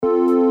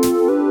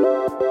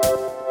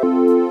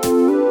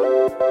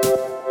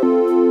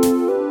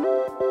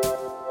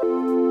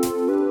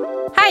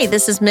Hi,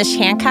 this is Mish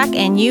Hancock,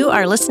 and you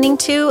are listening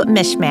to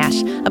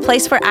Mishmash, a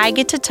place where I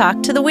get to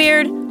talk to the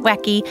weird,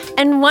 wacky,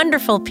 and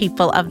wonderful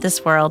people of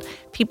this world,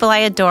 people I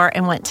adore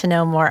and want to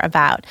know more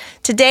about.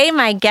 Today,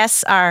 my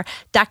guests are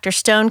Dr.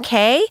 Stone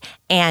Kay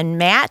and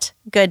Matt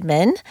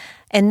Goodman.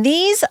 And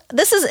this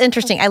is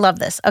interesting. I love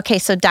this. Okay,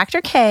 so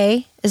Dr.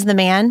 Kay is the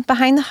man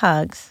behind the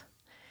hugs.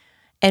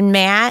 And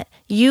Matt,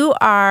 you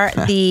are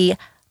the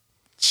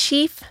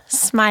Chief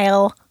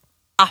Smile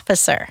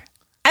Officer.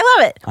 I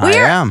love it. I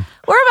am.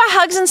 We're about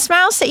hugs and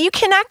smiles that you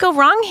cannot go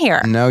wrong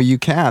here. No, you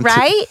can't.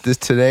 Right?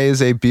 Today is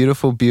a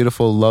beautiful,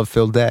 beautiful,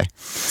 love-filled day.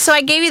 So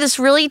I gave you this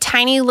really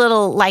tiny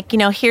little,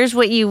 here's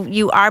what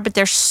you are, but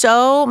there's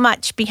so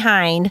much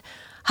behind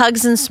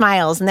hugs and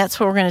smiles, and that's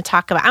what we're going to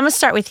talk about. I'm going to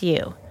start with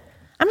you.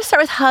 I'm going to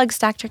start with hugs,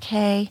 Dr.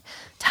 Kay.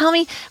 Tell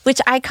me,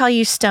 which I call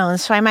you Stone,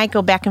 so I might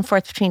go back and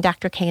forth between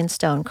Dr. Kay and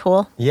Stone.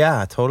 Cool?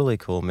 Yeah, totally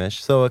cool,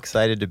 Mish. So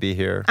excited to be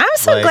here. I'm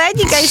so glad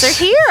you guys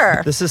are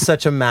here. This is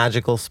such a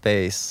magical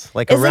space.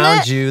 Isn't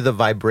around it? you, the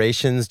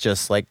vibrations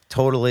just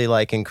totally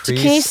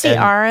increase. Can you see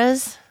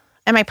auras?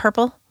 Am I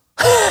purple?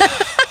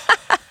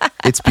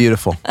 It's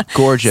beautiful.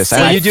 Gorgeous. See?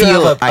 And I You do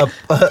feel have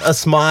a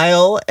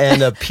smile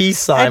and a peace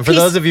sign. For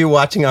those of you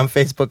watching on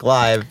Facebook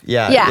Live,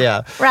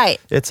 yeah.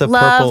 Right. It's a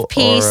love, purple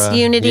peace, aura.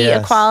 unity,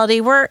 Yes.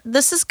 equality.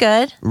 This is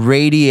good.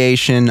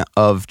 radiation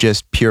of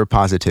just pure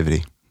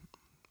positivity.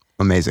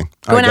 Amazing.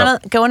 All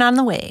right, Going on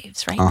the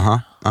waves, right?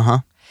 Uh-huh.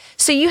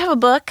 So you have a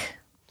book.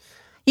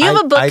 You have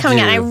a book I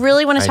coming out. do. I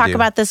really want to I talk do.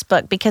 about this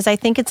book because I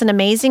think it's an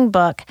amazing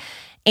book.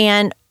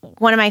 And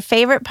one of my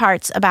favorite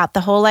parts about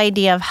the whole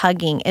idea of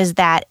hugging is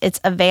that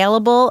it's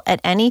available at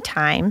any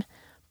time,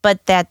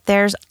 but that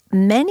there's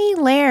many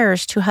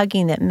layers to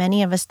hugging that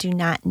many of us do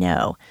not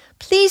know.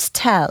 Please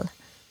tell.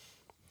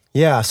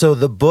 Yeah, so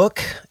the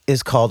book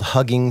is called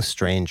Hugging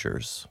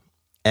Strangers.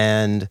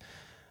 And,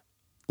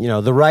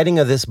 the writing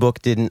of this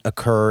book didn't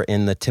occur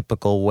in the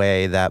typical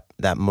way that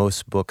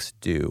most books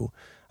do.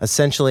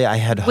 Essentially, I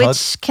had hugged...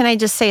 Which, can I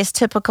just say, is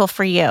typical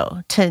for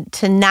you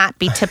to not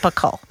be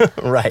typical.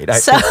 Right.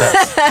 So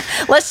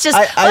let's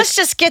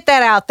just get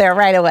that out there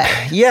right away.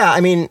 Yeah,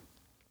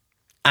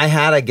 I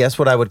had, I guess,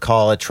 what I would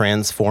call a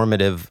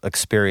transformative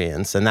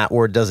experience, and that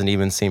word doesn't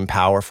even seem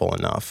powerful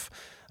enough.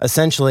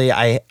 Essentially,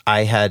 I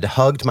had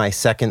hugged my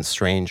second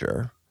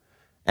stranger,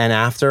 and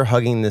after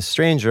hugging this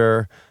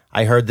stranger,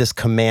 I heard this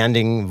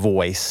commanding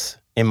voice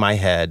in my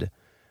head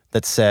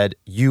that said,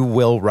 "You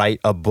will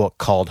write a book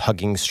called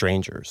Hugging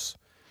Strangers."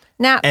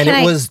 Now, And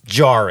it was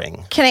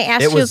jarring. Can I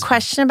ask you a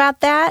question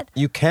about that?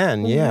 You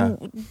can, yeah.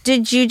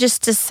 Did you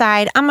just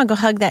decide, I'm going to go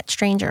hug that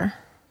stranger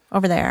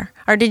over there?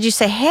 Or did you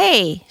say,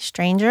 hey,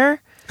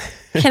 stranger,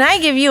 can I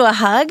give you a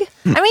hug?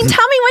 Tell me,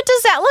 what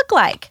does that look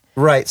like?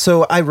 Right.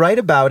 So I write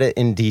about it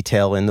in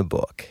detail in the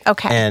book.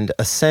 Okay. And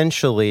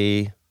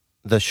essentially,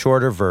 the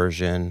shorter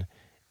version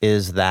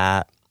is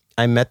that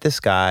I met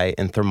this guy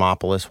in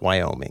Thermopolis,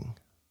 Wyoming.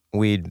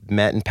 We'd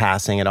met in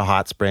passing at a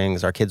hot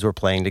springs. Our kids were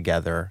playing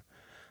together.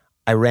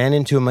 I ran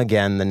into him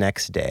again the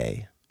next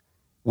day.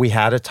 We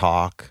had a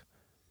talk.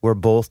 We're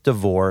both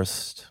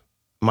divorced.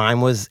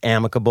 Mine was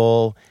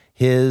amicable.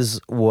 His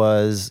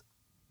was,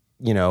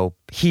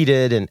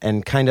 heated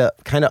and kind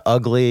of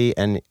ugly.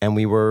 And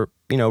we were,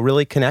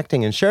 really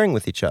connecting and sharing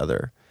with each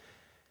other.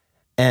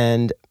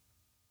 And,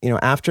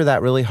 after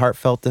that really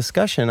heartfelt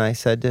discussion, I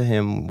said to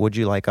him, "Would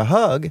you like a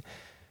hug?"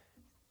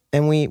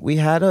 And we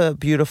had a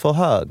beautiful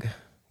hug.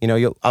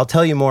 I'll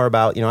tell you more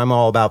about, I'm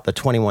all about the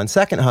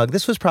 21-second hug.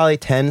 This was probably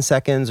 10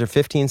 seconds or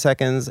 15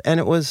 seconds. And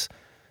it was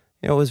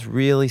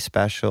really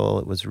special.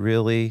 It was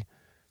really,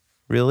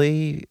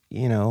 really,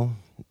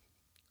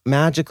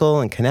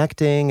 magical and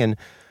connecting. And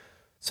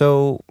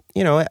so,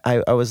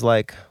 I was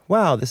like,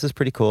 wow, this is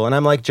pretty cool. And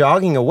I'm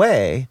jogging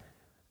away.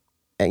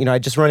 And, I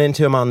just run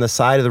into him on the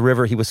side of the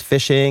river. He was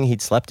fishing.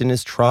 He'd slept in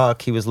his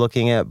truck. He was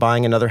looking at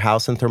buying another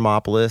house in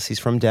Thermopolis. He's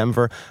from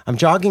Denver. I'm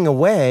jogging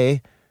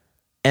away.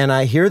 And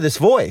I hear this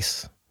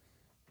voice,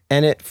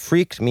 and it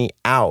freaked me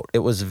out. It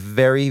was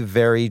very,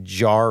 very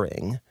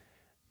jarring.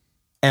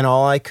 And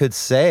all I could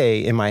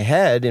say in my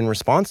head in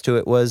response to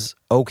it was,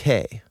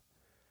 okay.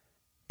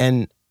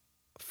 And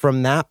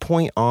from that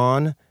point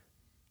on,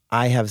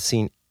 I have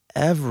seen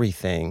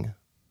everything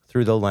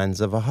through the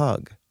lens of a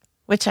hug.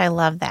 Which I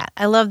love that.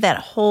 I love that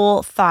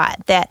whole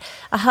thought that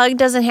a hug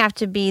doesn't have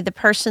to be the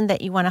person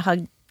that you want to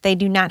hug. They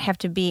do not have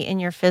to be in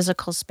your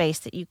physical space,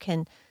 that you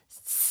can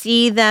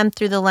see them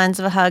through the lens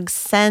of a hug,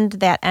 send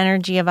that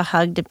energy of a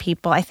hug to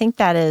people. I think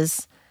that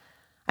is,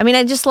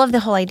 I just love the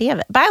whole idea of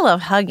it. But I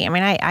love hugging.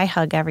 I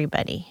hug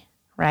everybody,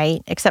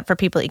 right? Except for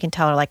people that you can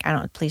tell are like,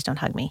 please don't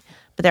hug me.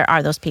 But there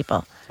are those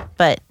people.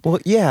 But well,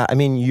 yeah,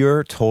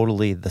 you're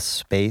totally the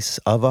space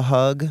of a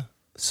hug.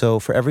 So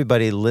for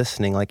everybody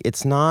listening,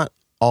 it's not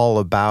all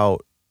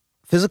about,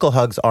 physical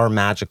hugs are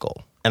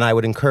magical. And I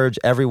would encourage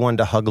everyone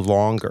to hug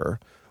longer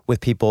with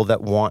people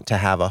that want to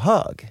have a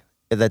hug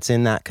that's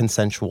in that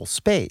consensual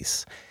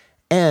space.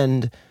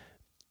 And,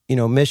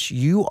 Mish,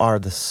 you are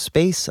the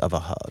space of a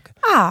hug.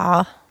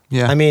 ah,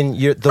 Yeah. I mean,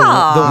 the We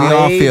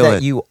all way feel that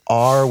it. you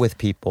are with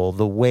people,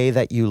 the way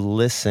that you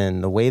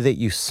listen, the way that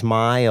you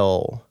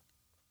smile,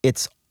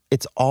 it's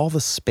all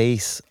the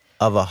space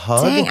of a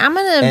hug. Dang, I'm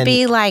going to And-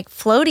 be like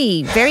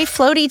floaty, very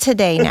floaty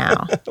today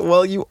now.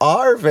 Well, you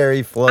are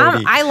very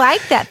floaty. I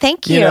like that.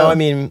 Thank you. You know, I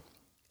mean,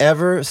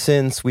 ever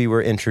since we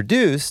were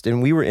introduced,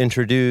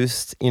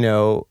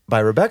 by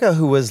Rebecca,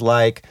 who was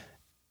like,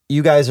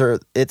 you guys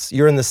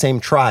you're in the same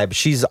tribe.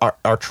 She's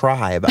our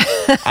tribe.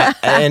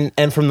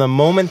 And from the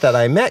moment that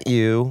I met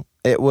you,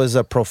 it was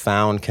a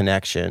profound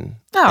connection.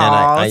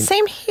 Oh, And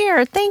same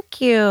here. Thank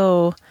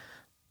you.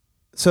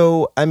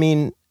 So, I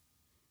mean,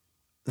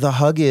 the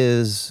hug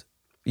is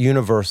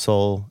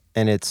universal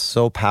and it's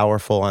so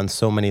powerful on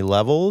so many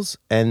levels.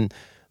 And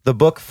the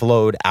book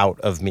flowed out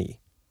of me.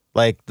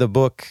 Like the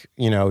book,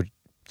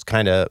 it's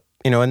kind of,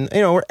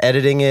 we're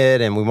editing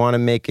it and we want to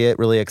make it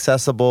really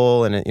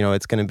accessible. And,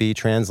 it's going to be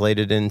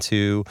translated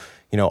into,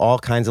 all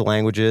kinds of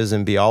languages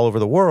and be all over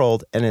the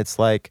world. And it's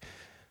like,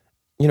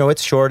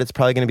 it's short. It's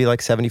probably going to be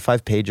like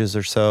 75 pages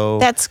or so.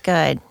 That's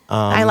good.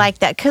 I like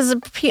that because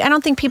I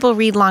don't think people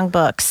read long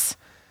books.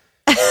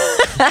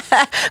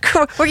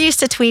 We're used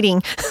to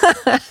tweeting.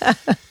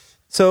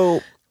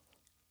 So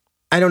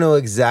I don't know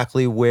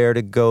exactly where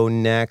to go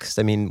next.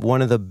 I mean,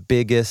 one of the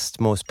biggest,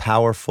 most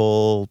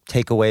powerful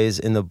takeaways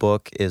in the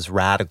book is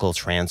radical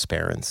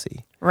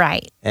transparency.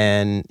 Right.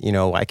 And,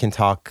 I can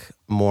talk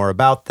more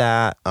about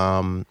that.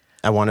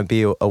 I want to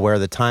be aware of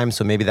the time,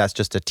 so maybe that's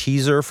just a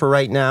teaser for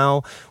right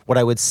now. What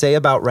I would say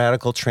about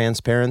radical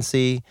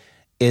transparency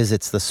is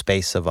it's the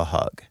space of a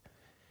hug.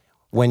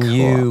 When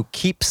you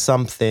keep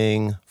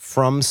something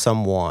from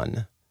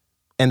someone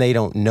and they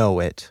don't know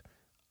it,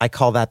 I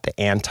call that the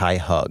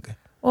anti-hug.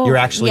 Well, You're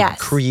actually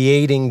yes.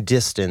 creating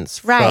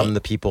distance Right. from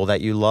the people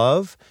that you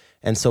love.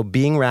 And so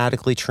being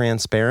radically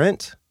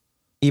transparent,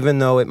 even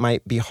though it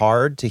might be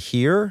hard to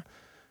hear,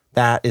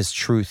 that is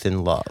truth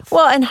in love.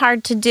 Well, and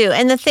hard to do.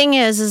 And the thing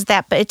is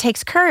that but it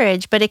takes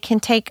courage, but it can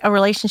take a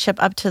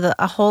relationship up to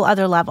a whole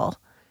other level.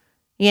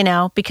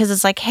 Because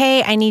it's like,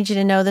 hey, I need you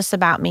to know this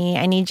about me.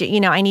 I need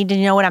you, I need to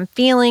know what I'm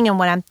feeling and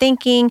what I'm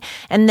thinking.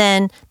 And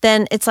then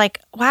it's like,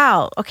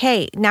 wow,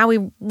 okay, now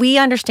we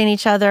understand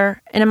each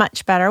other in a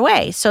much better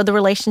way. So the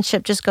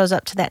relationship just goes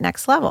up to that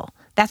next level.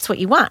 That's what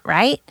you want,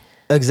 right?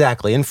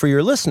 Exactly. And for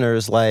your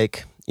listeners,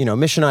 like,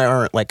 Mish and I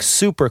aren't like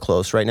super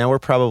close right now. We're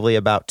probably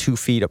about 2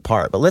 feet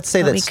apart. But let's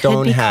say that we Stone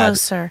could be had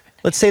closer.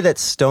 Let's say that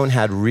Stone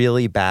had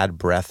really bad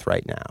breath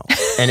right now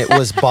and it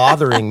was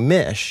bothering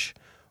Mish.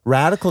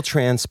 Radical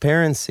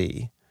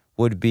transparency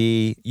would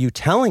be you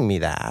telling me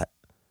that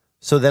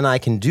so then I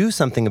can do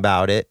something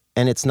about it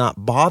and it's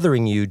not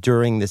bothering you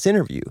during this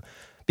interview.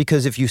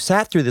 Because if you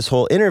sat through this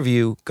whole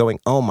interview going,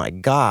 oh my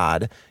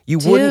God, you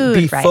wouldn't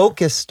be right.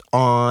 focused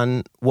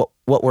on what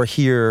we're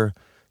here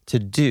to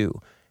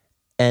do.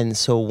 And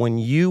so when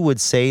you would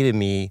say to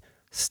me,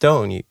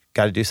 Stone, you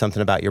got to do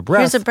something about your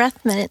breath. Here's a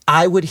breath minute.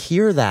 I would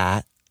hear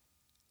that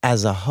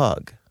as a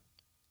hug.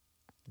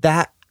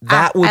 That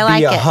would I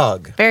like be a it.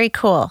 hug. Very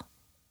cool.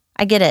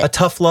 I get it. A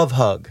tough love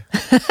hug.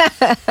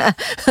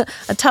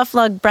 A tough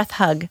lug breath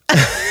hug.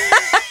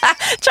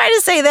 Try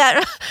to say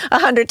that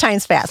 100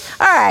 times fast.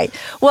 All right.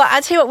 Well,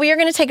 I'll tell you what, we are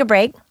going to take a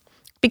break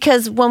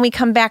because when we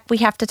come back, we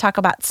have to talk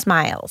about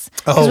smiles.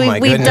 Oh, my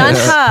We've goodness. done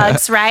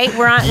hugs, right?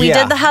 We Yeah.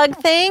 did the hug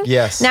thing.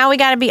 Yes. Now we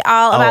got to be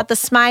all about the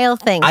smile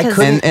thing. I 'cause-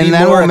 couldn't And be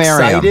then more we'll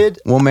marry excited.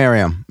 him. We'll marry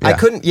him. I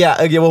couldn't,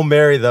 we'll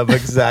marry them.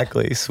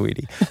 Exactly,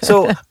 sweetie.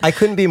 So I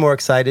couldn't be more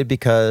excited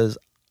because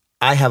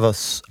I have a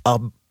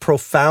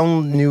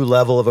profound new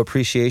level of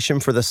appreciation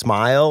for the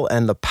smile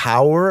and the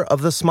power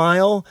of the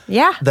smile.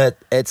 Yeah. That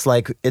it's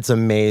like, it's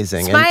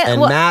amazing. Smile- And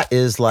well, Matt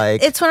is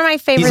like, It's one of my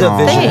favorite he's a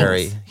things.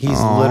 visionary.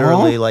 He's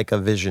literally like a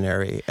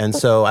visionary. And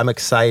so I'm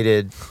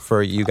excited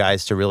for you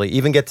guys to really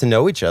even get to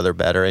know each other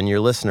better and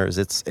your listeners.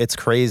 It's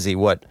crazy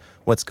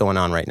what's going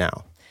on right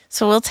now.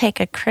 So we'll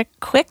take a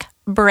quick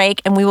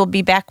break and we will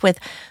be back with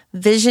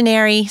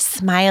Visionary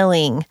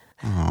Smiling.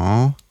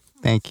 Oh,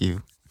 thank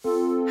you.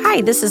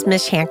 Hi, this is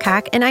Mish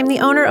Hancock, and I'm the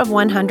owner of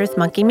 100th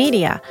Monkey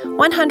Media.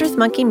 100th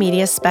Monkey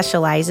Media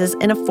specializes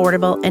in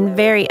affordable and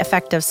very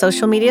effective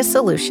social media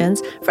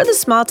solutions for the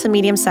small to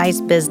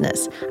medium-sized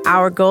business.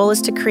 Our goal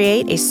is to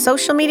create a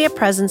social media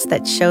presence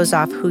that shows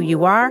off who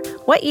you are,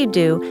 what you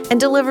do, and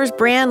delivers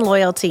brand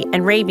loyalty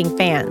and raving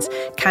fans.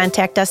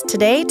 Contact us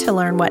today to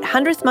learn what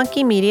 100th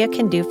Monkey Media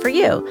can do for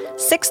you.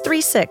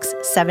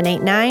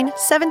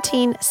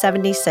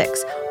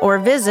 636-789-1776 or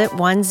visit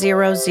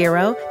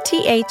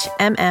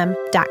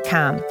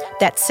 100thmm.com.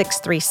 That's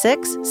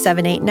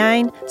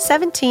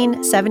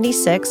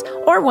 636-789-1776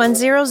 or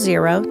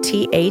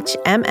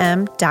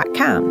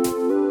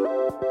 100thmm.com.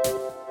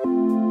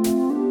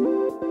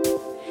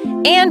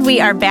 And we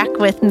are back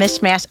with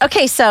Mishmash.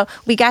 Okay, so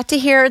we got to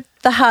hear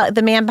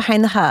the man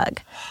behind the hug,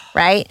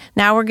 right?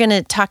 Now we're going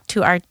to talk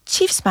to our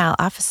Chief Smile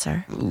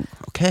Officer,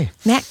 Okay.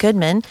 Matt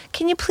Goodman.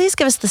 Can you please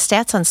give us the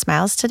stats on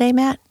smiles today,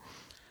 Matt?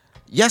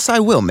 Yes, I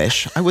will,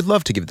 Mish. I would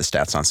love to give the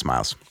stats on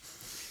smiles.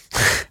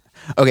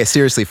 Okay,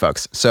 seriously,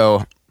 folks.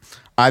 So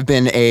I've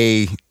been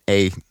a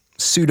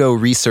pseudo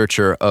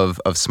researcher of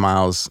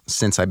smiles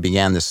since I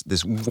began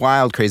this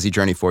wild, crazy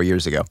journey 4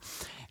 years ago.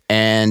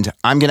 And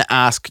I'm going to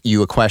ask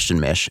you a question,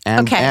 Mish,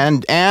 and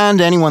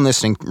anyone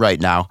listening right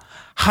now.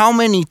 How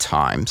many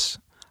times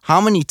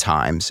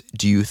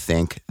do you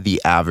think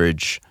the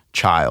average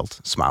child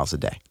smiles a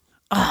day?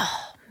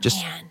 Oh,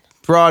 just man.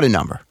 throw out a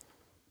number.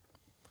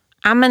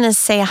 I'm going to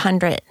say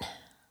 100.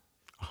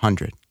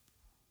 100.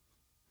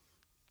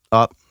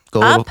 Up.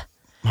 Go a Up? little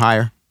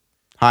higher.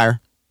 Higher.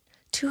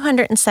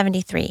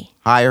 273.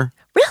 Higher.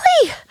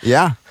 Really?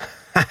 Yeah.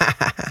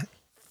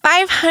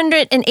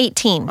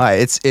 518. All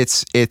right,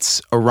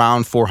 it's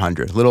around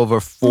 400, a little over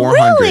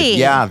 400. Really?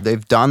 Yeah,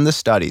 they've done the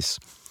studies.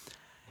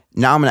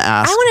 Now I'm going to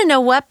ask. I want to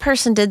know what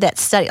person did that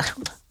study.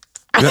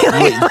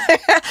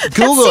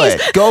 Google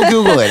it. Go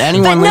Google it.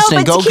 Anyone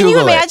listening, go can Google you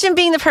it. imagine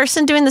being the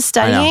person doing the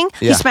studying?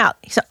 Yeah. You smiled.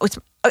 Did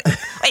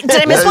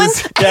I miss one?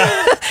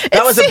 Yeah,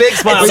 that was a big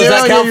smile. Does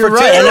that count for two?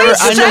 Right.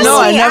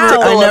 I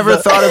never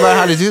out. thought about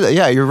how to do that.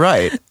 Yeah, you're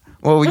right.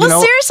 Well,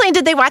 seriously,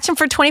 did they watch them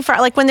for 24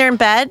 hours? Like when they're in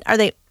bed, are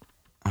they?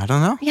 I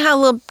don't know. You know how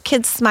little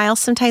kids smile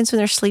sometimes when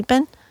they're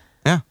sleeping?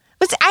 Yeah.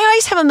 I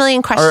always have a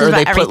million questions or about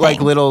they put everything.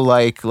 like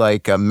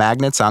little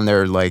magnets on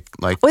their like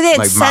Or they had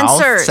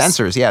mouth sensors.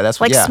 Sensors. Yeah, that's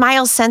like yeah.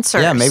 smile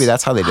sensors. Yeah, maybe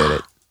that's how they did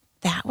it.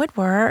 That would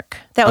work.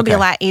 That would be a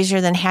Okay. lot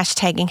easier than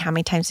hashtagging how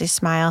many times they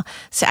smile.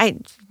 So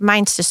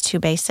mine's just too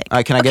basic. All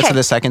right, can I get to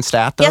the second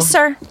stat though? Yes,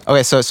 sir.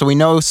 Okay, so we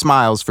know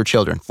smiles for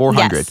children,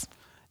 400. Yes.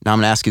 Now I'm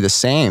going to ask you the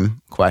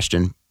same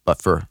question, but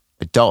for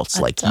adults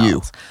like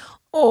you.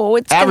 Oh,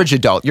 it's Average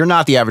adult. You're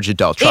not the average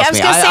adult. Trust I was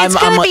me. going to say it's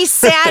going to I'm be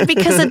sad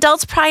because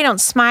adults probably don't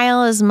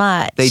smile as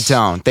much. They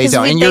don't. They 'Cause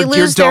don't. And they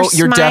lose their you're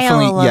smile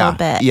definitely a little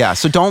bit. Yeah.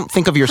 So don't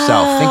think of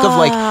yourself. Think of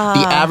like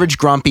the average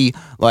grumpy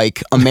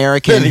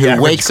American The who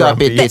average wakes up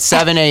grumpy. at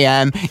 7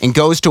 a.m. and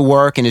goes to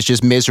work and is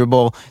just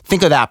miserable.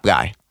 Think of that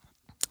guy.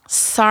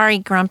 Sorry,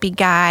 grumpy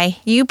guy.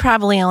 You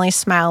probably only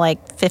smile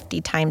like 50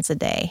 times a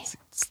day.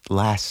 It's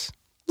less.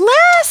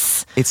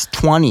 Less? It's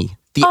 20.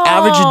 The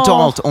average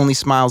adult only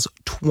smiles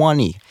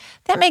 20.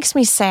 That makes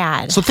me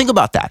sad. So think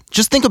about that.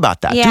 Just think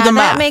about that. Yeah, Do the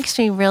math. that makes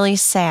me really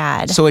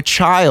sad. So a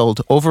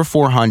child over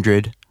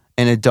 400,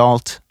 an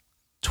adult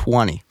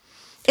 20.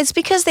 It's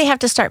because they have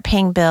to start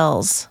paying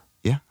bills.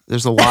 Yeah,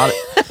 there's a lot.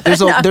 There's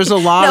a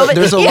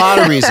lot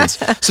of reasons.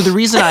 So the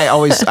reason I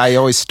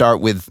always start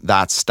with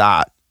that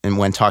stat, and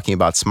when talking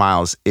about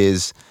smiles,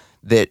 is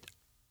that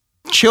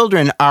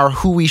children are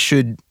who we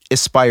should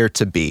aspire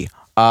to be.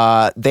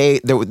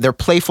 They're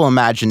playful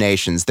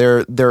imaginations.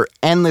 They're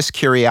endless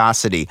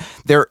curiosity.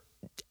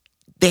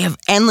 They have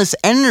endless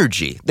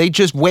energy. They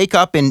just wake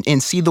up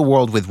and see the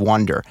world with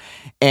wonder.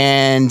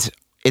 And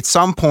at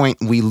some point,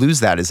 we lose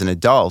that as an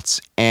adult,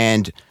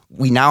 and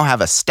we now have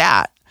a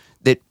stat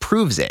that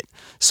proves it.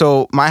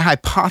 So my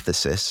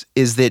hypothesis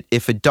is that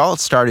if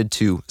adults started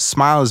to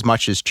smile as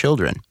much as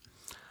children,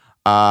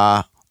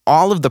 all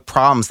of the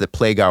problems that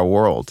plague our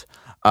world,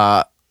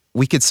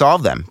 we could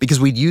solve them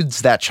because we'd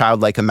use that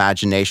childlike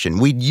imagination.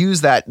 We'd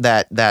use that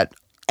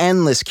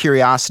endless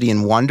curiosity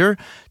and wonder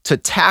to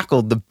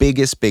tackle the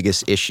biggest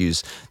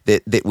issues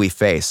that we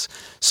face.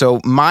 So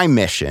my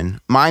mission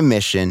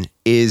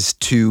is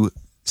to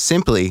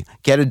simply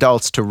get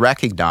adults to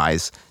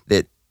recognize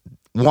that,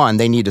 one,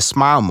 they need to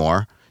smile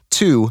more,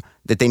 two,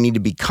 that they need to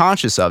be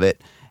conscious of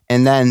it,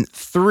 and then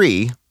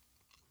three,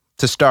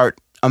 to start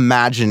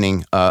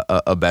imagining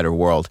a better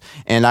world.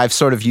 And I've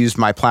sort of used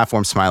my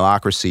platform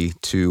Smileocracy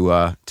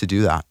to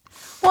do that.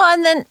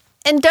 Well,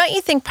 and don't you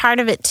think part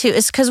of it too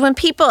is because when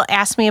people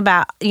ask me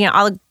about,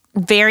 all the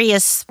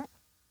various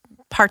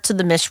parts of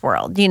the Mish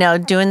world, doing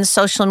the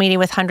social media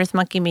with 100th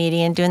Monkey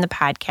Media and doing the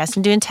podcast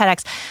and doing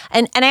TEDx,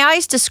 and I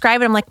always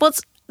describe it, I'm like, well,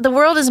 the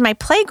world is my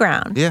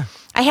playground. Yeah.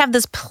 I have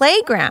this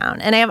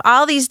playground and I have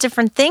all these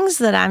different things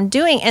that I'm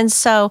doing. And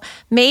so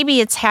maybe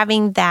it's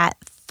having that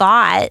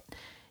thought,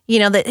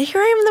 that here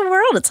I am in the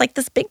world. It's like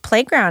this big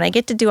playground. I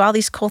get to do all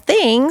these cool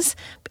things.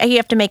 You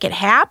have to make it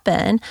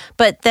happen.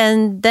 But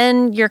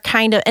then you're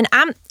kind of, and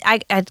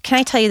can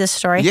I tell you this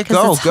story? Yeah,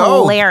 Because it's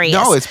go. hilarious.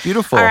 No, it's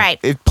beautiful. All right.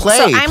 Play.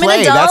 So I'm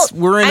play. an adult.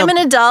 I'm an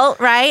adult,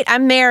 right?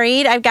 I'm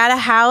married. I've got a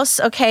house.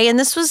 Okay. And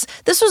this was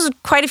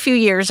quite a few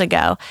years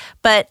ago,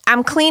 but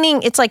I'm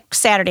cleaning. It's like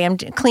Saturday. I'm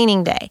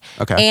cleaning day.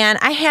 Okay. And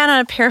I had on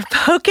a pair of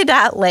polka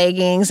dot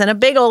leggings and a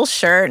big old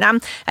shirt.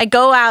 And I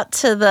go out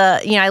to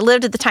I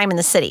lived at the time in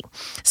the city.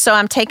 So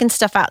I'm taking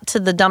stuff out to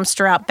the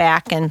dumpster out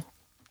back, and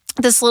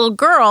this little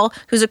girl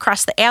who's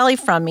across the alley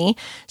from me,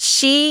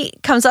 she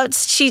comes up,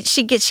 she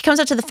comes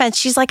up to the fence.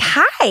 She's like,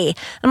 "Hi."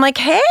 I'm like,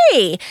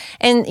 "Hey."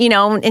 And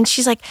and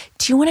she's like,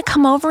 "Do you want to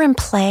come over and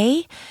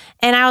play?"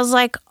 And I was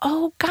like,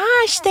 "Oh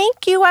gosh,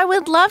 thank you. I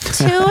would love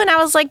to." And I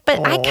was like,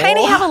 "But I kind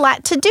of have a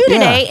lot to do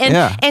today."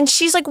 And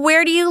she's like,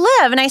 "Where do you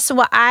live?" And I said,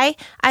 "Well, I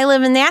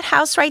live in that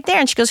house right there."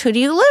 And she goes, "Who do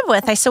you live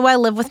with?" I said, "Well, I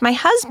live with my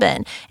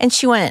husband." And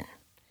she went,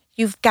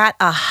 you've got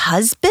a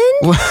husband?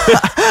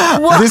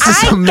 Well, This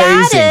is amazing.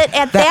 Got it.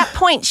 At that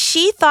point,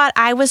 she thought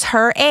I was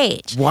her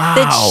age. Wow.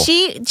 That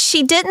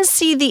she didn't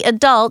see the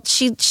adult.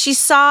 She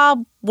saw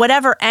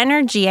whatever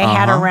energy I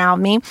had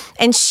around me,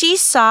 and she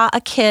saw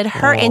a kid,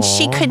 and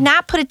she could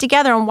not put it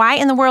together on why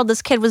in the world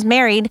this kid was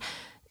married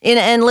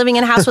and living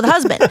in a house with a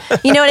husband.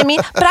 You know what I mean?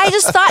 But I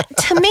just thought,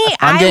 to me,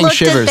 I'm getting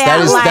shivers.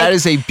 That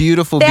is a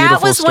beautiful, beautiful story.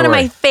 That was one of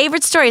my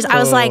favorite stories. I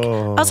was like,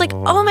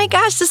 oh my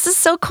gosh, this is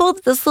so cool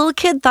that this little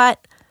kid thought.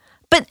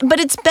 But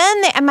it's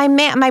been that, and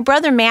my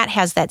brother Matt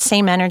has that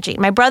same energy.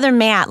 My brother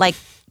Matt, like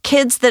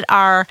kids that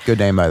are good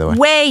name, by the way,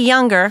 way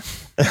younger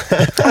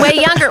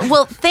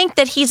will think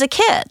that he's a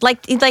kid.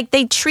 Like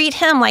they treat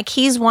him like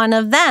he's one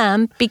of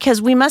them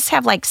because we must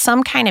have like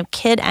some kind of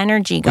kid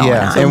energy going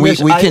on. And we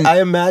can. I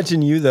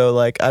imagine you though.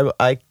 Like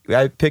I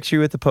picture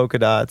you with the polka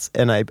dots,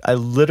 and I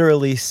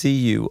literally see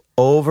you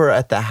over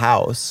at the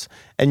house.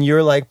 And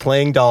you're like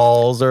playing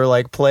dolls or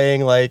like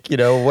playing like, you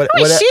know, what?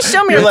 She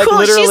showed me her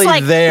cool. She's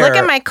like, look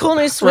at my cool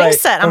new swing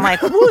set. I'm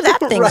like, ooh, that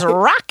thing's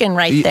rocking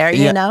right there,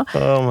 you know?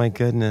 Oh my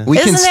goodness.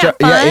 Isn't that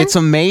fun? Yeah, it's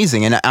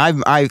amazing. And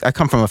I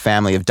come from a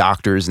family of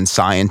doctors and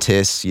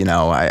scientists. You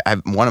know,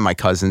 one of my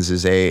cousins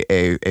is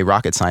a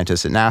rocket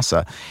scientist at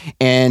NASA.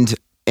 And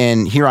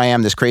here I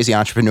am, this crazy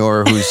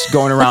entrepreneur who's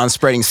going around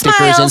spreading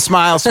stickers and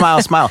smile.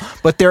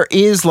 But there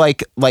is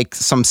like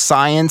some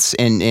science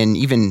and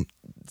even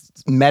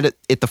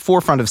at the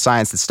forefront of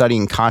science that's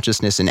studying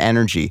consciousness and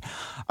energy.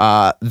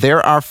 There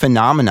are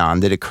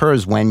phenomenon that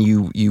occurs when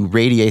you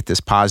radiate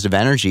this positive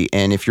energy.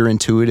 And if you're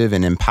intuitive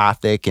and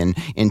empathic and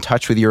in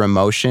touch with your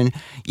emotion,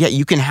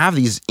 you can have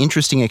these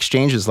interesting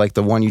exchanges like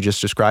the one you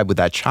just described with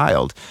that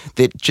child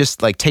that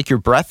just like take your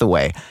breath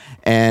away.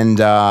 And,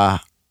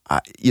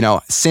 you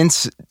know,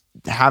 since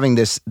having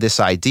this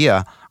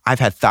idea, I've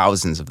had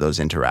thousands of those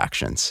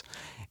interactions.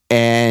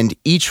 And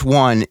each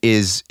one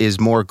is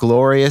more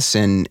glorious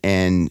and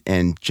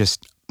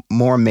just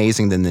more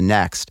amazing than the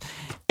next.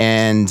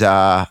 And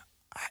I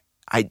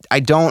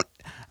don't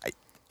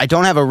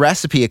have a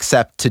recipe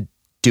except to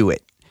do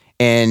it.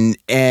 And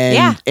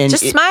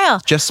just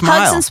smile. Just smile.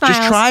 Hugs and smiles.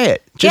 Just try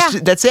it.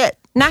 That's it.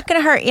 Not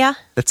going to hurt you.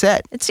 That's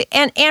it.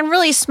 And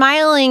really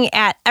smiling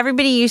at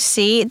everybody you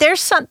see. There's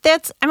some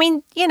that's, I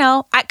mean, you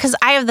know, because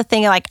I have the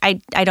thing like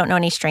I don't know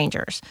any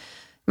strangers.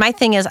 My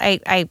thing is,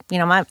 I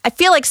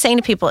feel like saying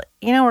to people,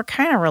 you know, we're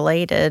kind of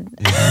related.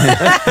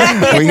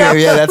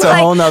 That's a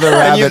whole nother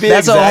rabbit.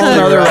 That's a whole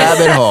nother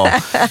rabbit hole.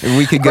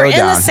 We could go down.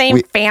 We're in the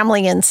same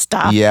family and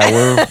stuff. Yeah,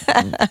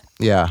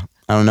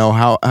 I don't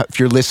know if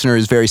your listener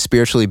is very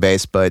spiritually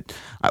based, but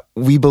I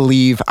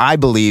believe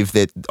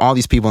that all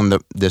these people in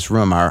this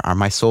room are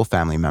my soul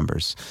family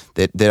members.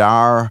 That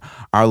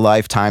our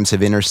lifetimes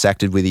have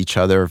intersected with each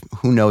other.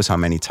 Who knows how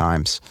many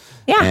times?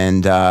 Yeah.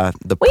 And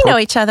we know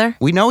each other.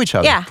 We know each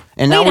other. Yeah.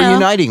 And now we're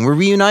uniting. We're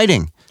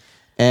reuniting,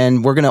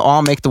 and we're going to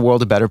all make the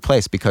world a better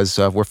place because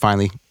we're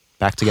finally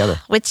back together.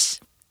 Which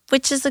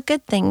is a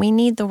good thing. We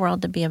need the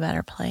world to be a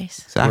better place.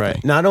 Exactly.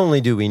 Right. Not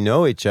only do we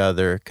know each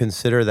other,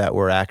 consider that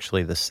we're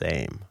actually the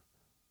same.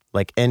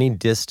 Like any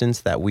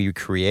distance that we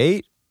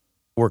create,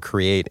 we're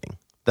creating.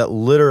 That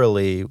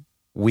literally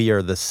we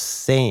are the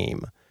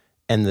same.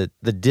 And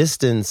the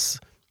distance,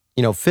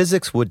 you know,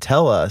 physics would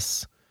tell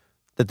us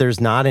that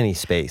there's not any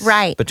space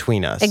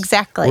between us.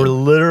 Exactly. We're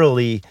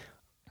literally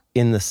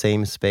in the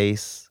same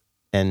space.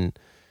 And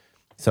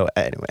so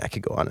anyway, I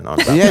could go on and on.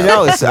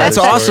 That's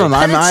awesome.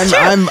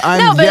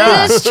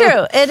 It is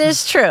true. It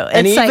is true.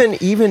 And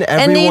even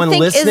everyone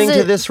listening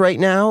to this right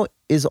now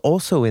is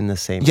also in the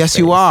same Yes, space.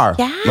 You are.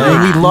 Yeah.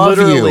 And we love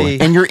you.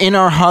 And you're in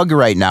our hug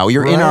right now.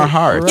 You're in our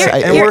hearts.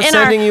 Right. And we're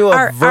sending you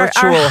a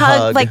virtual our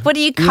hug. Like, what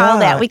do you call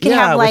that? We can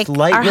have like with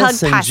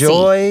lightness our hug posse. and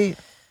joy.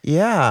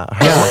 Yeah.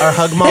 Our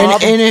hug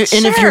mob. And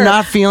if you're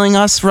not feeling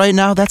us right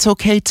now, that's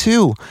okay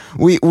too.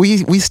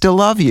 We still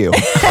love you.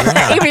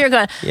 Even you're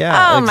going,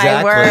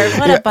 my word,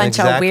 what a bunch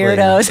of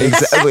weirdos.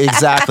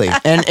 Exactly.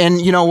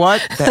 And you know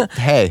what?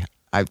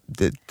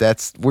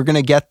 We're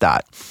gonna get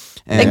that.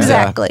 And,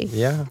 exactly.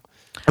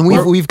 And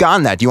we've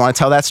gotten that. Do you want to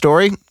tell that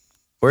story?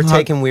 We're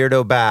taking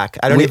weirdo back.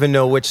 I don't even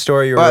know which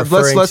story you're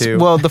referring to.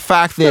 Well, the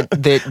fact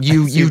that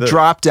you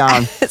dropped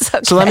down. Okay.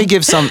 So let me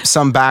give some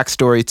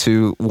backstory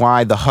to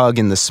why the hug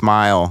and the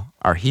smile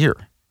are here.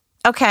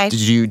 Okay. Do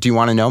you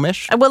want to know,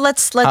 Mish? Well,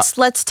 let's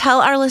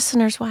tell our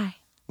listeners why.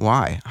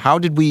 Why? How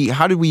did we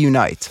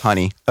unite,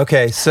 honey?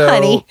 Okay, so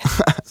honey.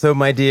 So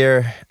my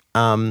dear,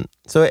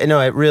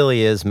 it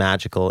really is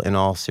magical in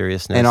all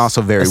seriousness, and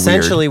also very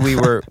Essentially,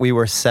 weird. we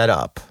were set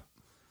up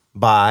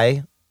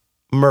by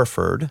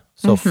Murford.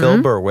 So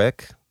Phil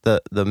Berwick,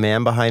 the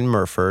man behind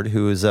Murford,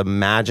 who is a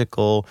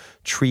magical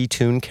tree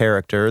tune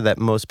character that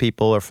most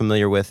people are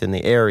familiar with in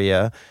the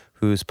area,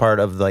 who's part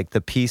of like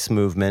the peace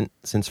movement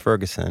since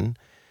Ferguson,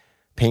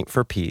 Paint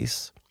for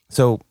Peace.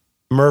 So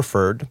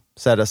Murford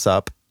set us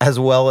up, as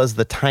well as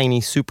the tiny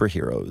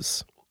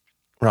superheroes,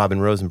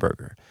 Robin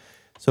Rosenberger.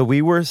 So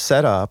we were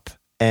set up,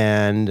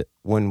 and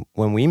when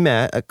we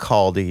met at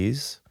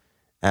Caldy's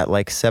at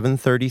like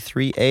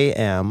 7:33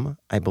 a.m.,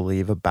 I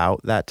believe,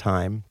 about that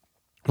time,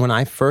 when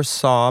I first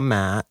saw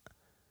Matt,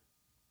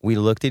 we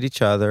looked at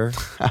each other.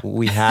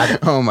 We had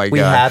oh my God. We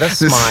had a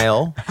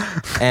smile,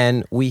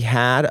 and we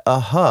had a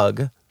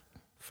hug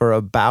for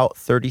about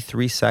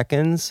 33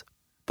 seconds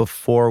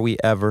before we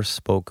ever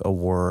spoke a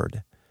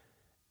word.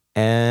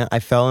 And I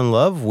fell in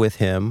love with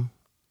him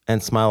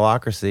and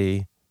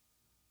Smilocracy.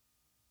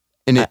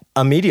 And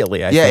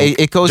immediately, I think.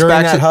 It goes during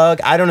back that to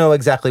hug. I don't know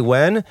exactly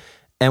when,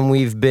 and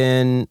we've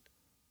been,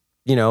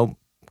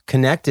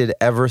 connected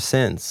ever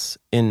since.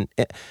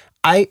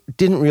 I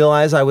didn't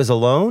realize I was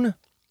alone.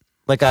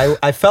 Like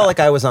I felt like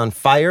I was on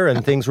fire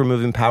and things were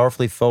moving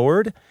powerfully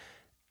forward,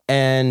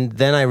 and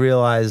then I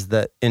realized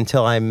that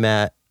until I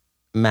met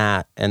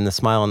Matt and the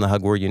smile and the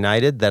hug were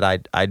united,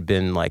 that I'd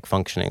been like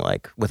functioning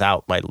like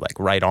without my like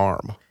right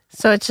arm.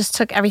 So it just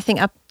took everything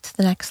up to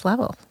the next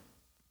level.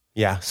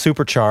 Yeah,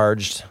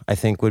 supercharged, I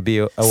think would be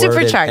a word.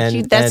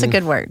 Supercharged, that's a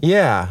good word.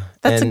 Yeah.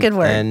 That's a good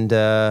word. And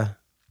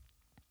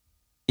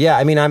yeah,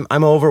 I mean, I'm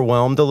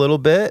overwhelmed a little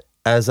bit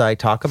as I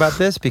talk about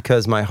this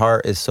because my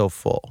heart is so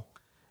full.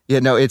 Yeah,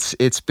 no, it's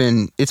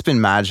been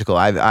magical.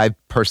 I've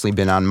personally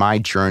been on my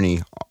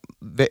journey.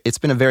 It's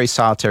been a very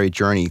solitary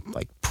journey,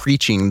 like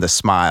preaching the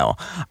smile.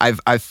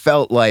 I've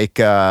felt like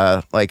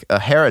a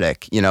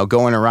heretic,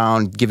 going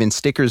around giving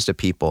stickers to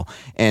people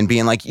and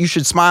being like, you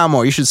should smile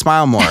more,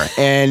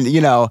 and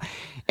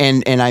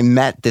and I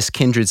met this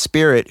kindred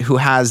spirit who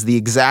has the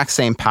exact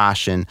same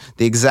passion,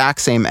 the exact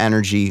same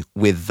energy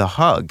with the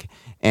hug.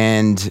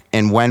 And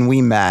when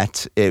we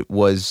met,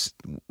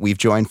 we've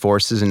joined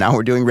forces and now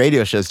we're doing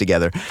radio shows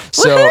together.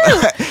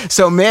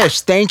 So Mish,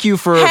 thank you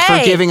for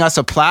giving us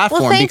a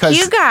platform. Well, thank because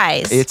you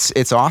guys.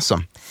 It's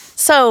awesome.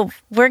 So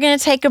we're going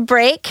to take a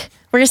break.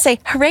 We're going to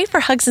say hooray for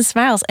Hugs and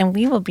Smiles, and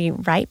we will be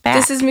right back.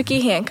 This is Mickey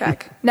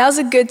Hancock. Now's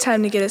a good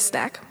time to get a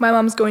snack. My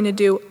mom's going to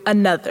do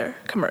another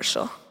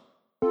commercial.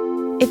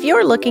 If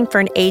you're looking for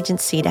an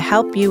agency to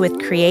help you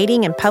with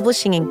creating and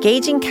publishing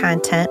engaging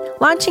content,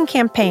 launching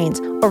campaigns,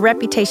 or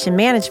reputation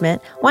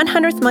management,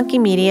 100th Monkey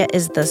Media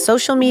is the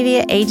social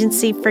media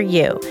agency for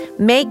you.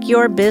 Make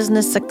your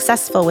business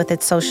successful with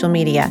its social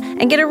media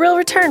and get a real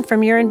return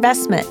from your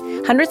investment.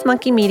 100th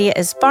Monkey Media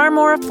is far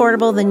more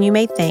affordable than you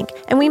may think,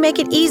 and we make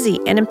it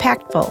easy and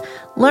impactful.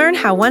 Learn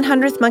how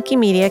 100th Monkey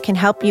Media can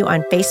help you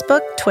on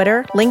Facebook,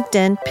 Twitter,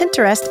 LinkedIn,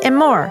 Pinterest, and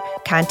more.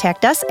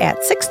 Contact us at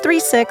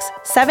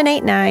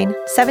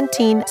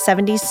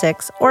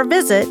 636-789-1776 or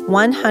visit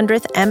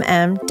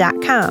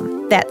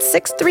 100thmm.com. That's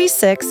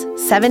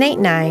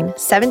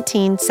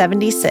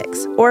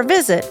 636-789-1776 or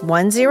visit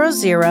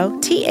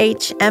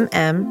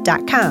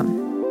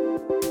 100thmm.com.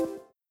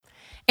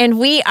 And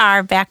we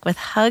are back with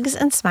Hugs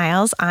and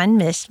Smiles on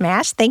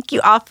Mishmash. Thank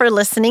you all for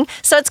listening.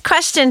 So it's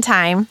question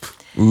time.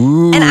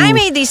 Ooh. And I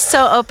made these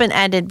so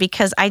open-ended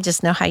because I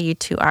just know how you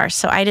two are,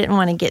 so I didn't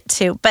want to get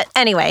too. But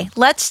anyway,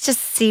 let's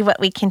just see what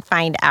we can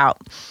find out.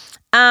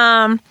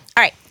 All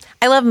right.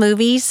 I love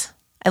movies.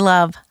 I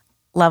love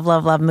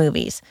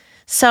movies.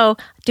 So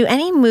do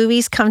any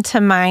movies come to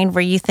mind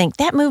where you think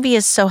that movie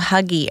is so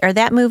huggy or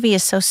that movie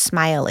is so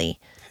smiley?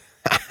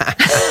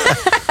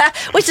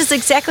 Which is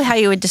exactly how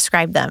you would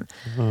describe them.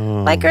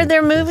 Like, are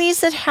there movies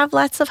that have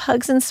lots of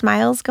hugs and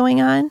smiles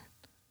going on?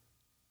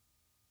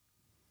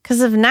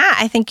 Because if not,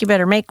 I think you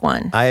better make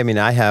one. I mean,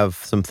 I have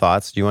some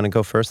thoughts. Do you want to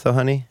go first, though,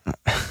 honey?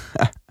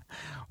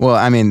 Well,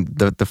 I mean,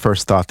 the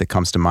first thought that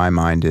comes to my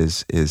mind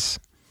is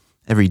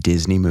every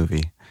Disney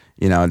movie.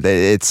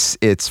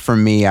 It's for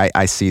me.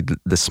 I see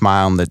the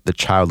smile and the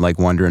childlike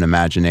wonder and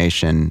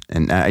imagination,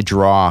 and I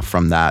draw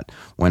from that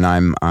when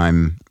I'm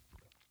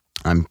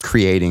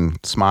creating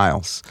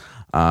smiles.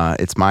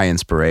 It's my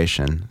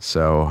inspiration.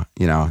 So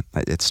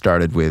it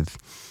started with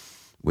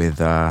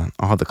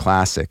all the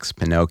classics,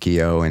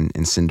 Pinocchio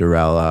and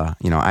Cinderella.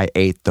 I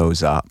ate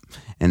those up,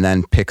 and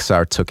then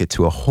Pixar took it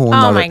to a whole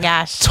nother,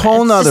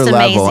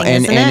 level,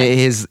 amazing, and it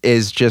is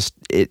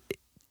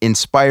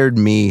inspired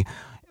me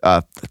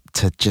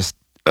to just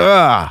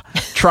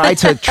try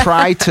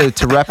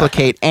to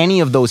replicate any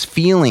of those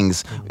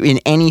feelings in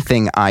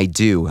anything I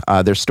do.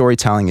 Their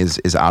storytelling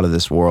is out of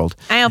this world.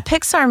 I know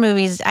Pixar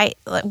movies.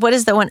 What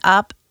is the one,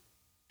 Up?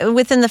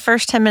 Within the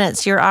first 10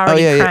 minutes, you're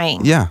already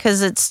crying. Yeah.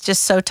 Because it's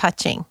just so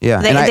touching. Yeah.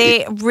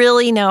 They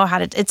really know how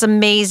to, it's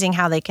amazing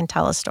how they can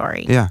tell a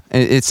story. Yeah.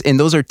 And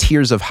those are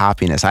tears of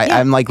happiness.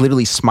 I'm like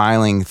literally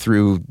smiling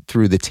through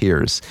the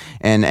tears.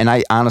 And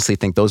I honestly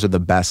think those are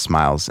the best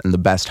smiles and the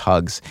best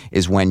hugs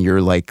is when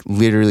you're like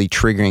literally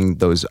triggering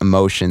those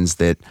emotions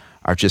that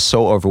are just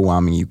so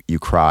overwhelming you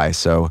cry.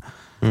 So,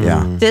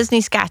 yeah.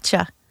 Disney's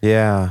gotcha.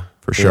 Yeah.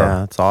 For sure.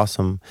 Yeah, it's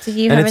awesome. Do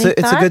you have any thoughts?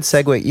 It's a good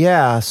segue.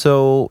 Yeah,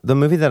 so the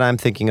movie that I'm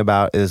thinking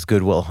about is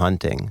Good Will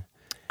Hunting.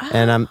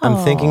 And I'm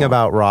thinking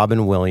about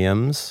Robin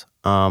Williams.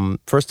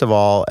 First of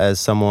all, as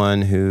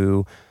someone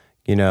who,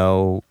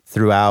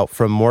 throughout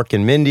from Mork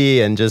and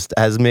Mindy and just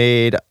has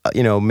made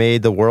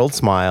the world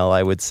smile,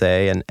 I would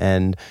say.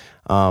 And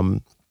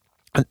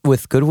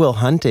with Good Will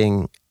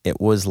Hunting, it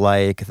was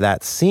like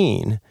that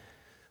scene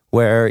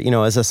where,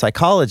 as a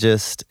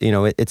psychologist,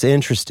 it's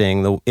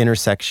interesting, the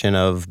intersection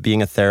of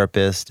being a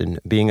therapist and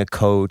being a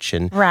coach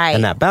and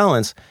that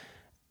balance.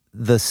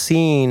 the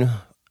scene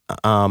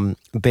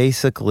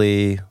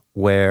basically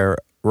where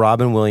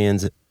Robin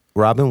Williams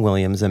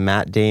and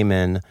Matt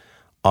Damon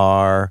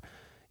are,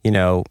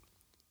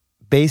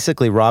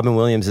 basically Robin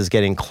Williams is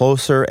getting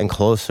closer and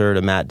closer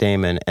to Matt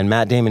Damon, and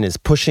Matt Damon is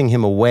pushing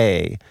him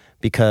away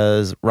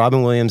because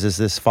Robin Williams is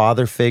this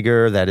father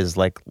figure that is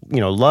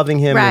loving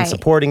him and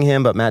supporting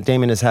him, but Matt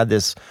Damon has had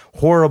this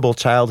horrible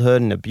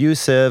childhood and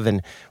abusive,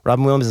 and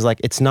Robin Williams is like,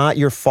 it's not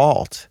your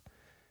fault.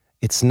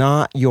 It's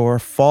not your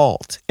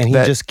fault. And he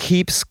just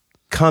keeps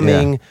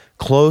coming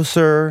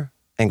closer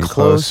and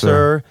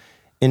closer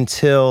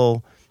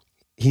until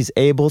he's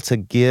able to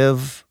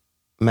give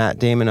Matt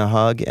Damon a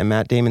hug, and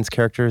Matt Damon's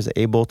character is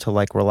able to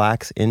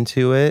relax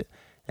into it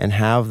and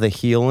have the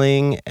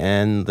healing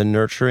and the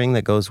nurturing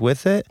that goes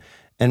with it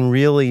and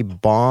really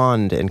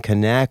bond and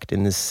connect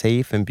in this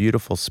safe and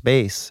beautiful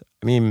space.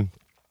 I mean,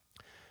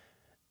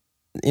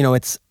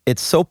 it's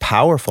so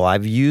powerful.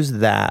 I've used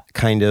that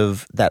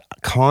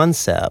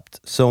concept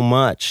so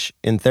much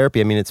in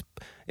therapy. I mean, it's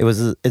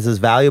as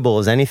valuable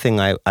as anything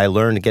I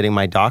learned getting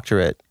my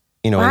doctorate,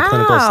 in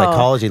clinical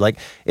psychology.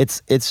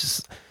 It's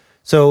just,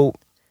 so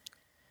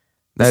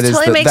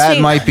that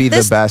might be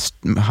the best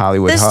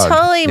Hollywood hug. This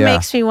totally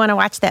makes me want to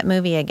watch that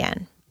movie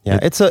again. Yeah,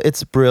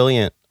 it's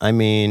brilliant. I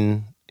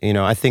mean,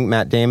 I think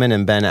Matt Damon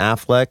and Ben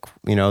Affleck,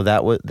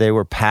 they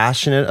were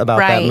passionate about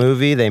that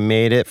movie. They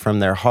made it from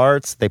their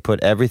hearts. They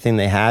put everything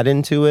they had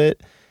into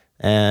it,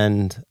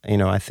 and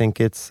I think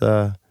it's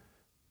a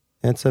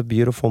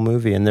beautiful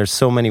movie. And there's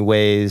so many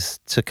ways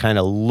to kind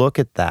of look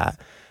at that.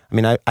 I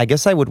mean, I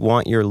guess I would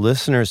want your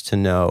listeners to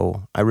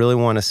know. I really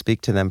want to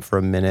speak to them for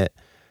a minute.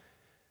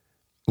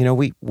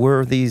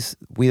 We're these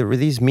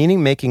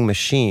meaning-making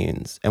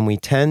machines, and we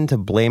tend to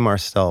blame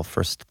ourselves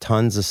for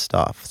tons of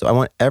stuff. So I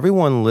want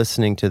everyone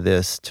listening to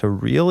this to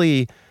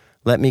really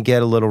let me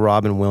get a little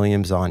Robin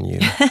Williams on you.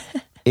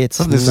 This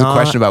is a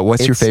question about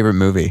what's your favorite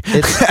movie.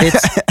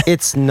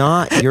 It's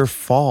not your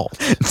fault.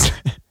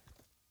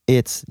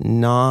 It's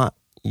not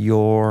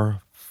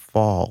your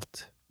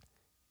fault.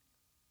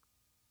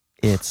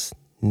 It's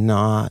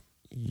not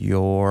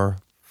your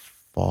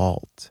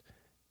fault.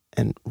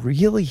 And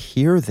really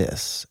hear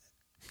this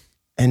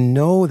and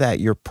know that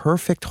you're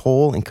perfect,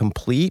 whole, and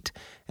complete,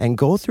 and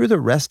go through the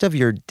rest of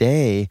your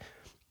day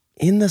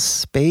in the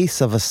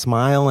space of a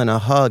smile and a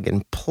hug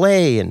and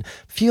play and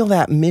feel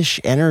that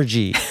Mish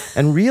energy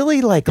and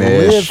really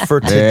live for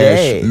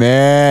today.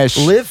 Mish.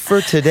 Live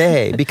for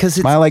today because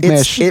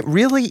it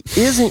really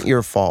isn't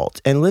your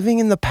fault. And living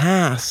in the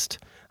past,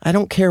 I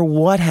don't care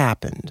what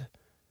happened.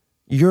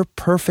 You're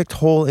perfect,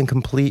 whole, and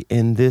complete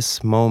in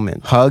this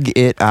moment. Hug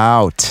it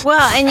out.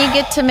 Well, and you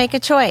get to make a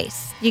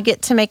choice. You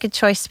get to make a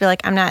choice to be like,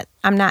 I'm not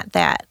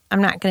that.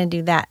 I'm not going to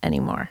do that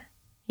anymore.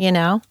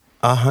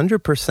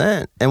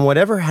 100%. And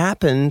whatever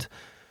happened,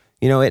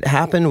 it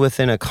happened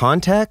within a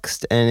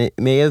context, and it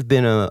may have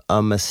been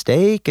a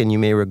mistake, and you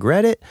may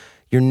regret it.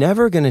 You're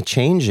never going to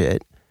change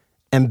it.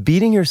 And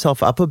beating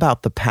yourself up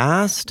about the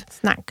past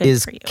it's not good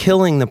is for you.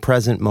 Killing the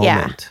present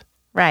moment. Yeah,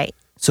 right.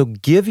 So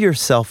give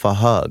yourself a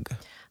hug.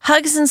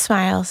 Hugs and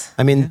smiles.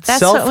 I mean,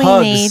 that's what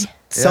we need.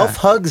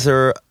 Self-hugs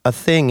are a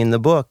thing in the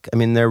book. I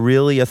mean, they're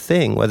really a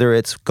thing. Whether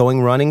it's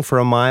going running for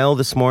a mile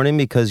this morning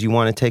because you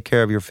want to take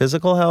care of your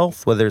physical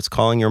health, whether it's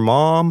calling your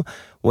mom,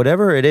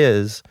 whatever it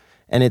is.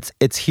 And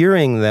it's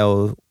hearing,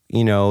 though,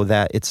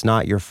 that it's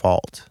not your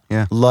fault.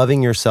 Yeah.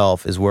 Loving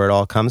yourself is where it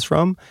all comes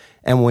from.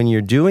 And when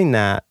you're doing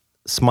that,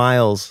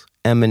 smiles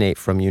emanate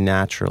from you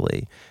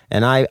naturally.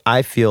 And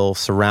I feel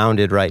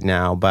surrounded right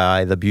now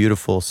by the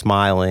beautiful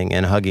smiling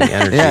and hugging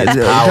energy. It's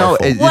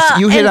powerful.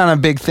 You hit on a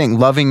big thing,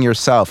 loving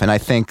yourself. And I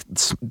think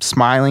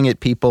smiling at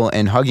people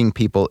and hugging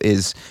people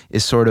is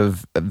sort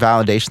of a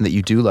validation that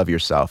you do love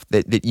yourself,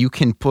 that you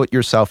can put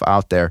yourself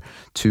out there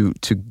to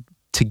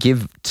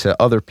give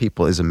to other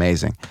people is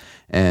amazing.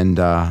 And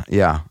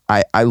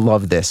I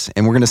love this.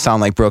 And we're going to sound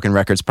like broken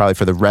records probably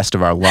for the rest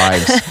of our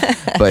lives.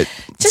 But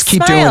just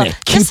keep doing it.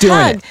 Keep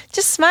doing it.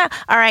 Just smile.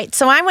 All right.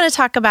 So I'm going to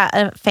talk about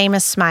a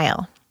famous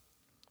smile.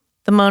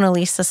 The Mona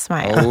Lisa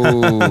smile.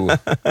 Oh.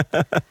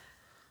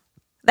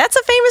 That's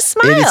a famous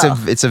smile.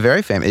 It's a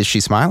very famous. Is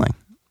she smiling?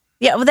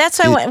 Yeah, well, that's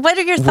why. What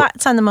are your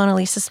thoughts on the Mona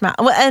Lisa smile?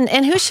 Well,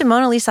 and who should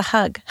Mona Lisa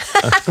hug?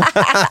 Let's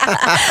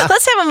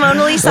have a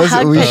Mona Lisa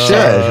hug. We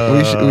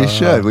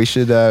should. We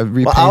should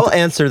repaint. Well, I'll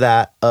answer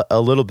that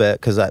a little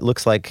bit because it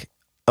looks like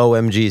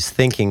OMG's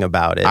thinking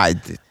about it.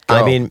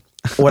 I mean,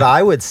 what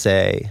I would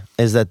say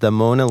is that the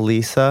Mona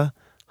Lisa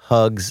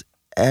hugs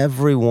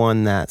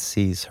everyone that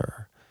sees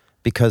her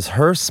because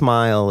her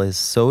smile is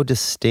so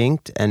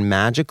distinct and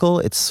magical.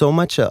 It's so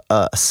much a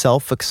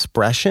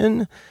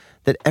self-expression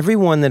that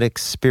everyone that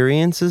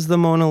experiences the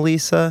Mona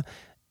Lisa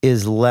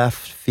is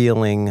left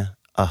feeling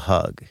a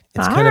hug.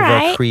 It's kind of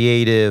a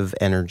creative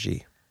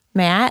energy.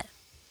 Matt?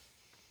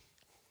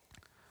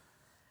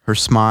 Her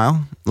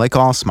smile, like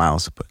all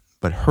smiles,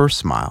 but her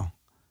smile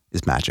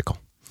is magical.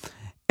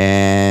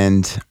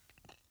 And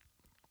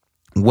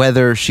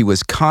whether she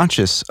was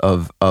conscious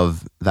of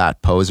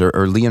that pose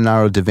or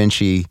Leonardo da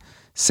Vinci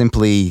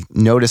simply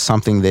noticed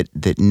something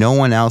that no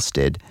one else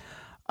did,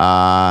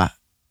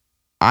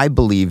 I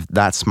believe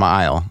that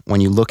smile,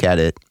 when you look at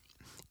it,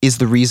 is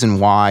the reason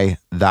why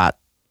that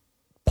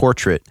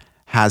portrait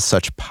has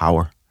such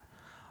power.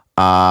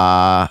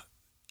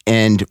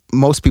 And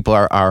most people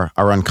are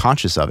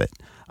unconscious of it.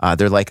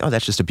 They're like, oh,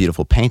 that's just a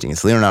beautiful painting.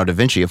 It's Leonardo da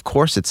Vinci. Of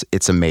course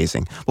it's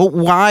amazing. Well,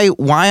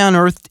 why on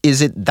earth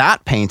is it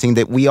that painting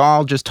that we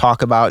all just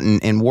talk about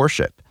and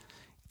worship?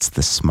 It's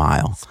the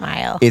smile.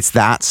 It's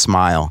that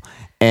smile.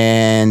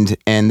 And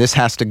this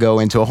has to go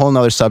into a whole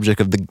nother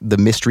subject of the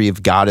mystery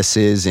of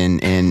goddesses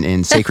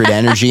and sacred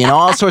energy and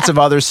all sorts of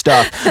other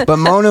stuff. But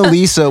Mona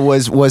Lisa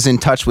was in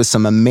touch with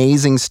some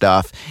amazing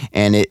stuff,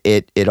 and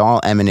it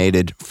all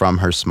emanated from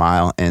her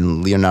smile.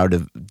 And Leonardo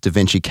da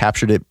Vinci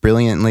captured it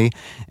brilliantly,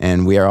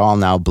 and we are all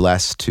now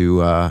blessed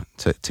to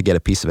get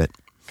a piece of it.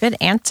 Good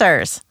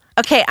answers.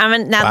 Okay,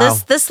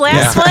 this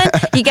last one,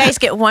 you guys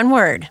get one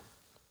word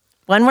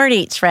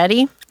each.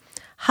 Ready?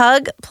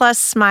 Hug plus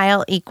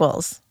smile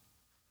equals.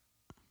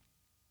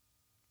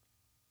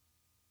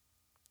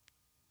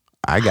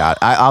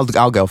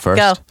 I'll go first.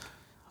 Go.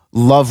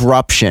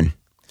 Love-ruption.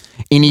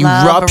 An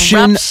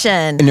eruption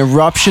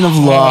of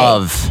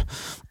love.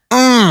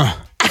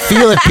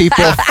 Feel it,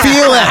 people.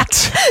 Feel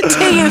it.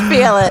 Do you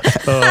feel it?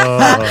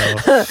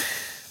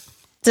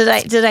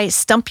 Did I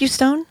stump you,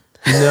 Stone?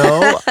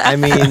 No, I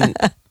mean,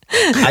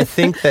 I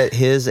think that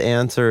his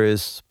answer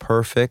is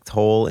perfect,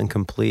 whole, and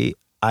complete.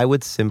 I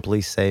would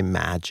simply say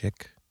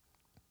magic.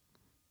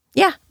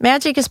 Yeah,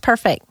 magic is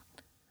perfect.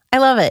 I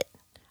love it.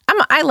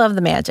 I love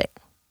the magic.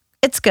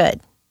 It's good.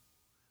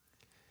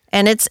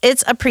 And it's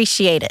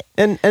appreciated.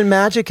 And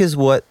magic is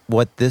what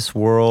this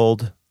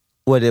world,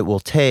 what it will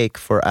take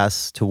for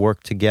us to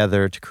work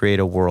together to create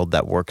a world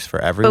that works for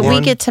everyone. But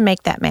we get to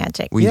make that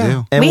magic. We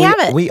do. And we have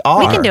it. We are.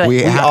 We can do it.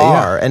 We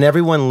are. And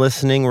everyone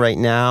listening right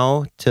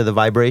now to the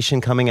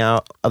vibration coming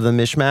out of the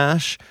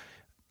mishmash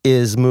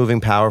is moving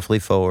powerfully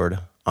forward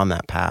on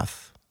that path.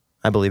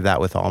 I believe that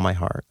with all my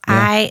heart. Yeah.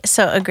 I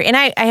so agree. And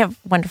I have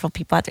wonderful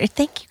people out there.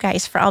 Thank you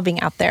guys for all being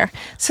out there.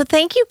 So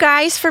thank you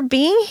guys for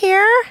being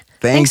here.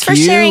 Thanks for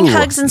sharing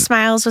hugs and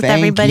smiles with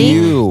everybody.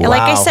 You. And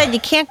like I said,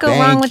 you can't go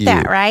wrong with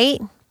that, right?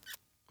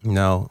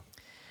 No,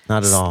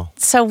 not at all.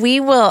 So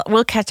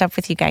we'll catch up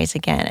with you guys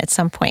again at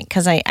some point,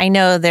 because I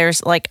know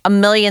there's like a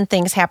million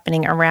things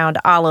happening around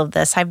all of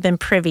this. I've been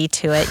privy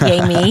to it,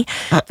 yay me.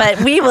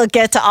 But we will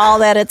get to all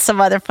that at some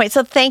other point.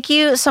 So thank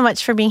you so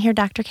much for being here,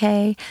 Dr.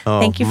 K.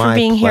 Thank you for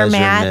being here,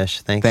 Matt.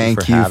 Mish. Thank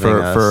you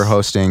for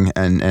hosting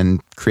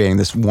and creating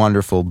this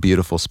wonderful,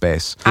 beautiful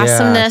space.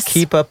 Awesomeness. Yeah,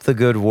 keep up the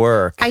good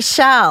work. I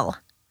shall.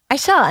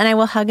 And I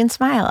will hug and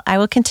smile. I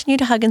will continue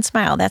to hug and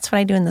smile. That's what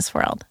I do in this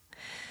world.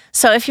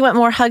 So if you want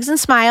more hugs and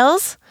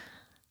smiles,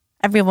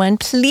 everyone,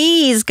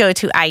 please go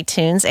to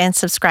iTunes and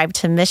subscribe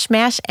to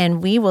Mishmash,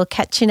 and we will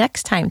catch you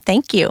next time.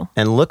 Thank you.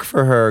 And look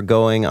for her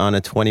going on a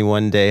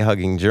 21-day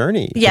hugging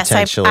journey. Yes,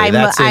 potentially.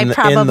 I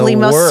probably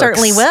most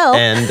certainly will.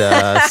 And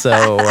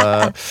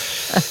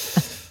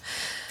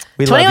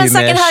we 21 love you,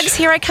 second Mish. Hugs,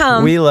 here I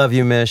come. We love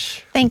you,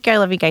 Mish. Thank you. I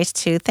love you guys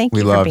too. Thank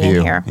you for being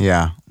you. here.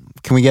 Yeah.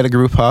 Can we get a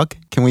group hug?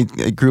 Can we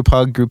group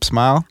hug, group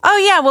smile? Oh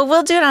yeah, well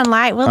we'll do it on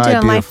live. We'll do it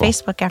on live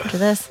Facebook after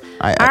this.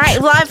 All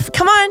right, live.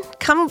 Come on,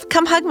 come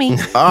hug me.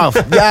 Oh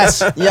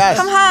yes.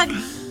 Come hug.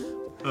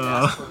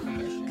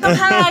 Come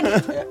hug.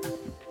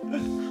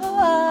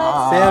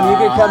 Sam, you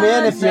can come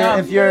in if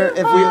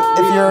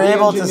you're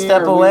able to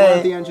step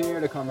away. We want the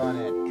engineer to come on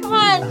in. Come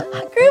on,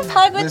 group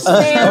hug with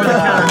Sam.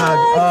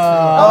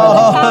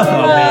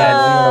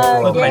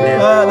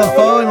 The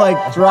phone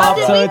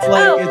dropped, so it's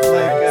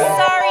like.